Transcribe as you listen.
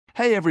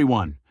Hey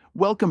everyone,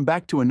 welcome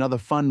back to another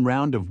fun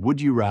round of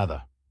Would You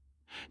Rather.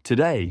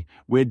 Today,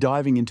 we're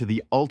diving into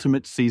the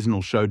ultimate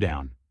seasonal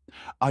showdown.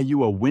 Are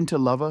you a winter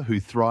lover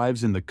who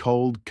thrives in the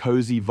cold,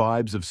 cozy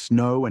vibes of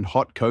snow and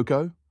hot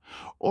cocoa?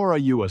 Or are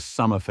you a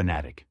summer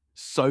fanatic,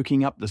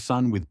 soaking up the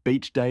sun with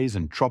beach days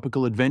and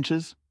tropical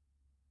adventures?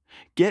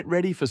 Get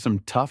ready for some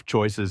tough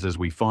choices as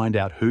we find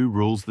out who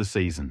rules the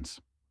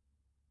seasons.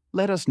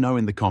 Let us know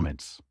in the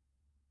comments.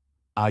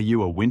 Are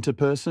you a winter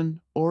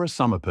person or a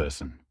summer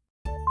person?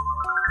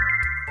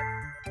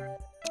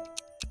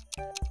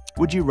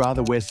 Would you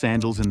rather wear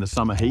sandals in the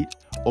summer heat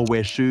or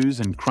wear shoes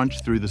and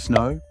crunch through the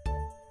snow?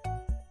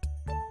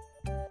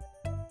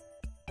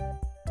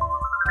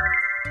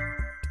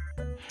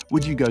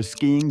 Would you go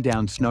skiing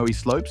down snowy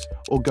slopes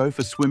or go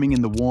for swimming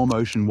in the warm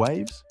ocean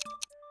waves?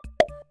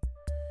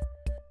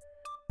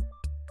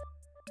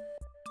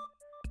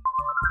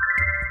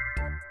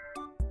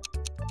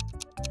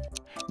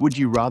 Would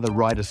you rather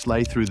ride a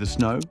sleigh through the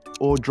snow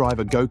or drive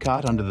a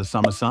go-kart under the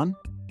summer sun?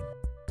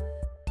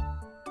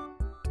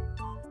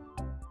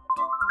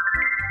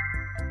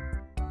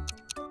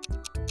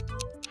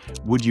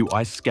 Would you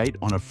ice skate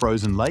on a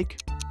frozen lake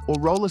or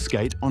roller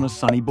skate on a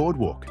sunny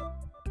boardwalk?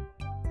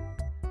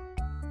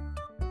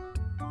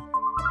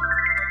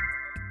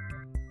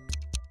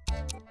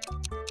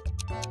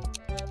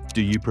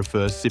 Do you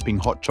prefer sipping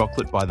hot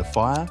chocolate by the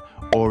fire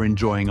or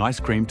enjoying ice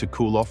cream to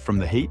cool off from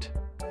the heat?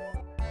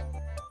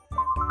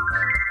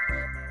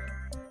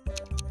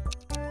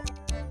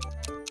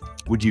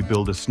 Would you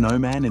build a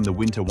snowman in the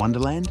winter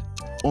wonderland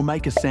or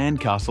make a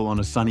sandcastle on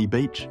a sunny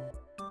beach?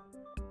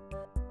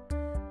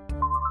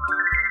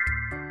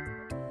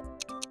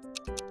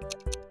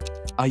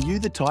 Are you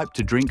the type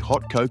to drink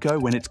hot cocoa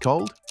when it's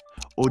cold?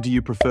 Or do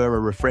you prefer a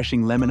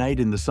refreshing lemonade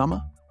in the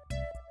summer?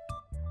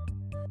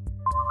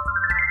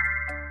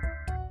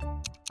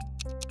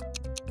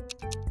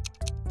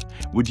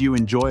 Would you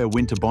enjoy a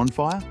winter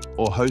bonfire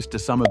or host a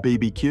summer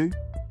BBQ?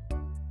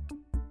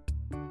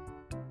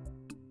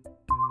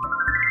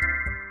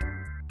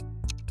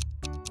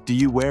 Do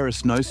you wear a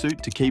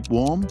snowsuit to keep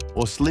warm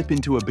or slip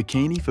into a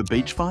bikini for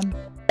beach fun?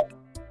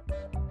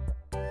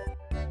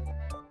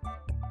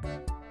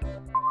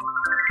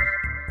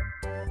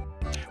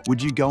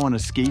 Would you go on a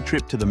ski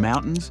trip to the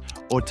mountains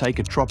or take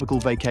a tropical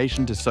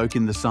vacation to soak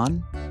in the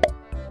sun?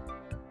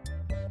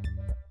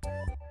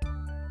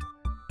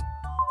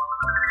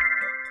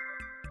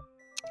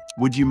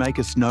 Would you make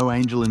a snow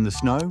angel in the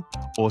snow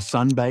or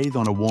sunbathe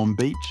on a warm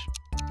beach?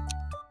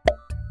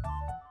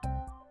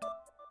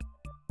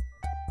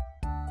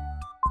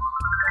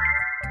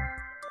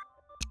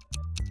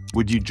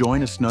 Would you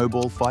join a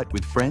snowball fight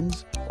with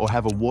friends or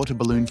have a water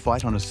balloon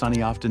fight on a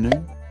sunny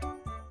afternoon?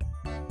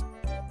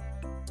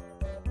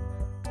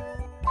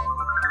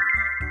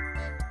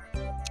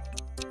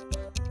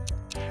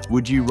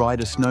 Would you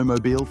ride a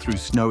snowmobile through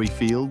snowy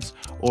fields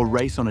or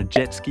race on a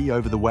jet ski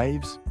over the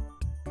waves?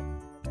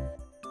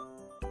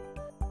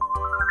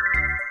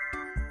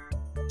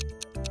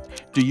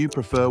 Do you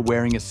prefer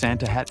wearing a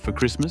Santa hat for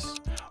Christmas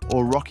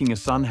or rocking a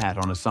sun hat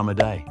on a summer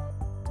day?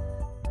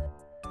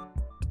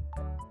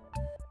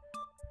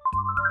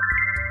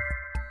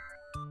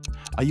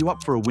 Are you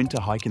up for a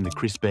winter hike in the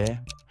crisp air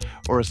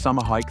or a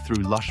summer hike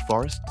through lush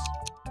forests?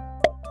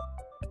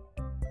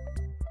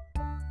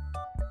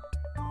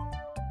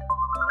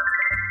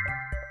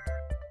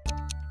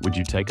 Would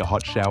you take a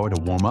hot shower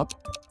to warm up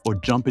or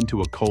jump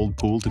into a cold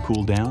pool to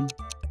cool down?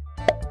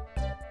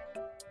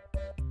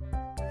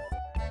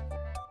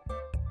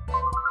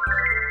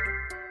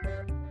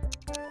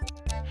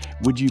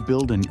 Would you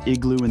build an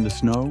igloo in the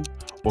snow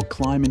or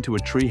climb into a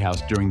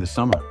treehouse during the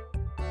summer?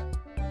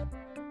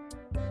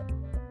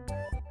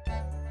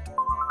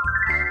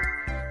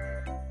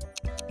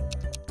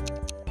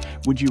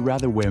 Would you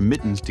rather wear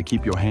mittens to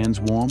keep your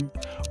hands warm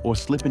or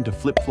slip into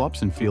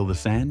flip-flops and feel the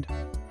sand?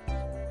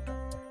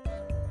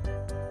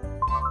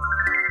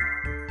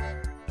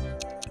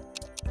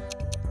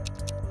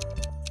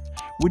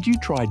 Would you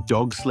try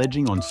dog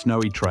sledging on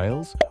snowy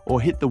trails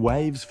or hit the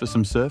waves for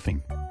some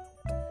surfing?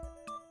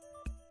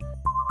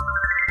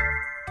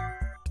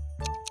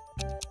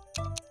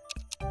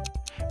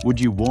 Would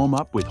you warm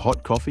up with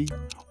hot coffee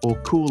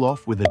or cool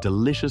off with a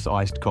delicious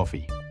iced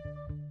coffee?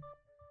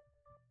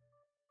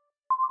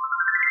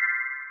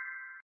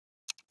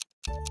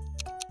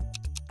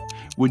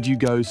 Would you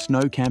go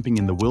snow camping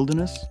in the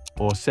wilderness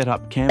or set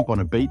up camp on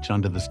a beach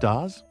under the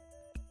stars?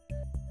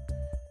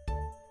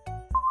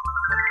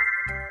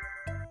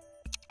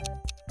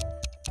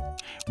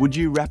 Would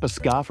you wrap a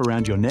scarf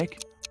around your neck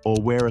or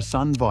wear a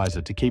sun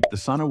visor to keep the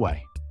sun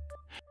away?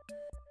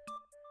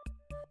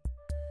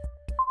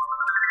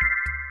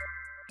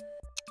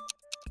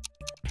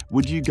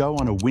 Would you go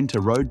on a winter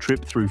road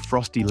trip through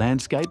frosty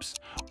landscapes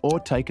or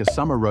take a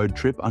summer road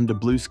trip under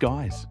blue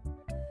skies?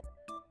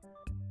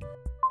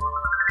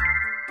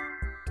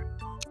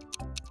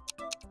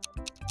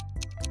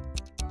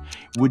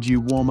 Would you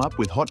warm up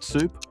with hot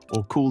soup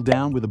or cool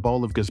down with a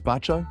bowl of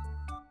gazpacho?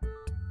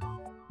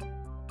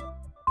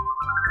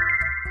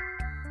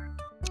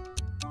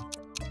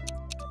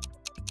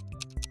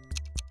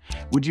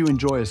 Would you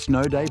enjoy a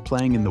snow day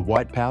playing in the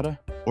white powder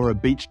or a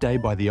beach day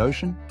by the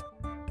ocean?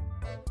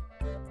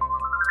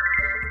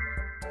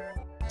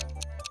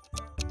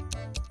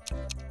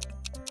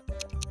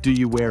 Do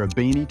you wear a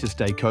beanie to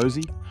stay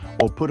cozy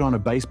or put on a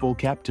baseball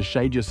cap to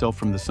shade yourself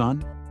from the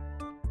sun?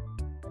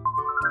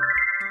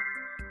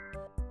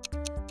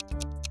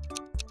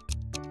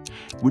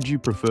 Would you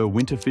prefer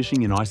winter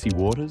fishing in icy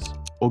waters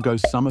or go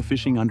summer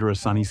fishing under a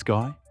sunny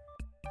sky?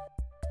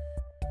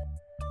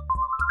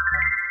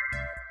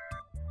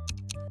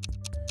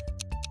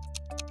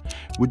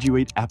 Would you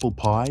eat apple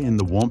pie in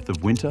the warmth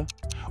of winter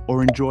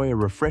or enjoy a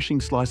refreshing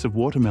slice of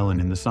watermelon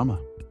in the summer?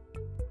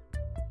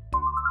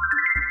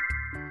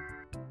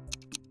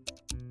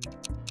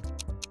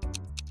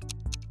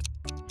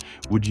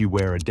 Would you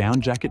wear a down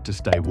jacket to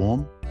stay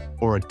warm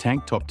or a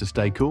tank top to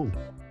stay cool?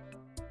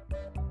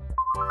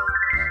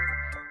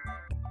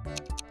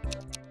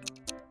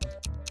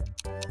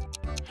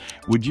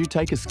 Would you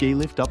take a ski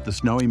lift up the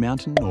snowy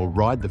mountain or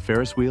ride the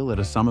Ferris wheel at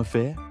a summer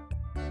fair?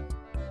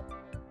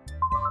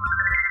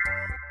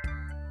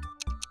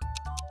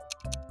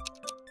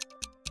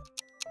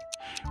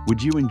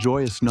 Would you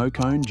enjoy a snow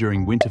cone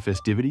during winter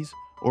festivities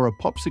or a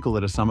popsicle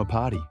at a summer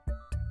party?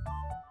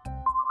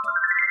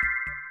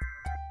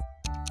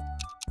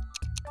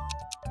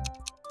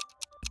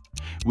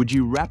 Would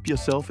you wrap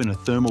yourself in a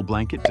thermal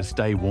blanket to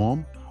stay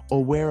warm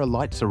or wear a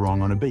light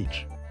sarong on a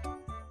beach?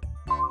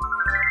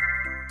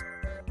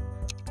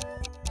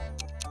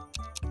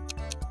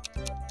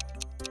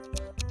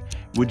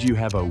 Would you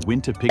have a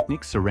winter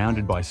picnic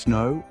surrounded by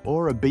snow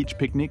or a beach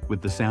picnic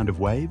with the sound of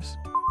waves?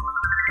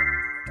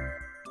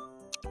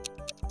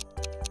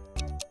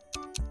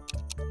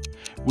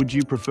 Would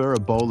you prefer a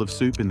bowl of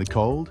soup in the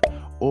cold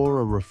or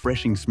a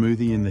refreshing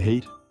smoothie in the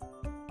heat?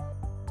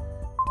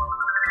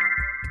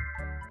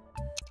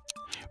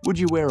 Would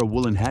you wear a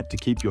woolen hat to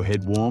keep your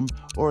head warm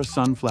or a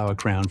sunflower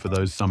crown for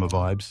those summer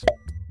vibes?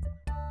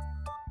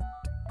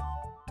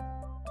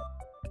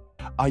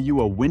 Are you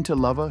a winter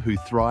lover who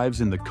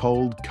thrives in the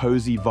cold,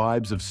 cozy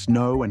vibes of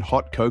snow and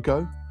hot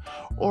cocoa?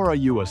 Or are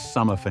you a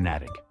summer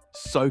fanatic,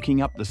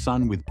 soaking up the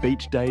sun with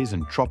beach days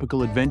and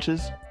tropical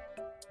adventures?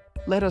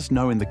 Let us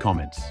know in the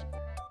comments.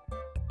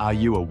 Are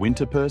you a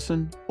winter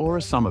person or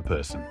a summer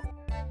person?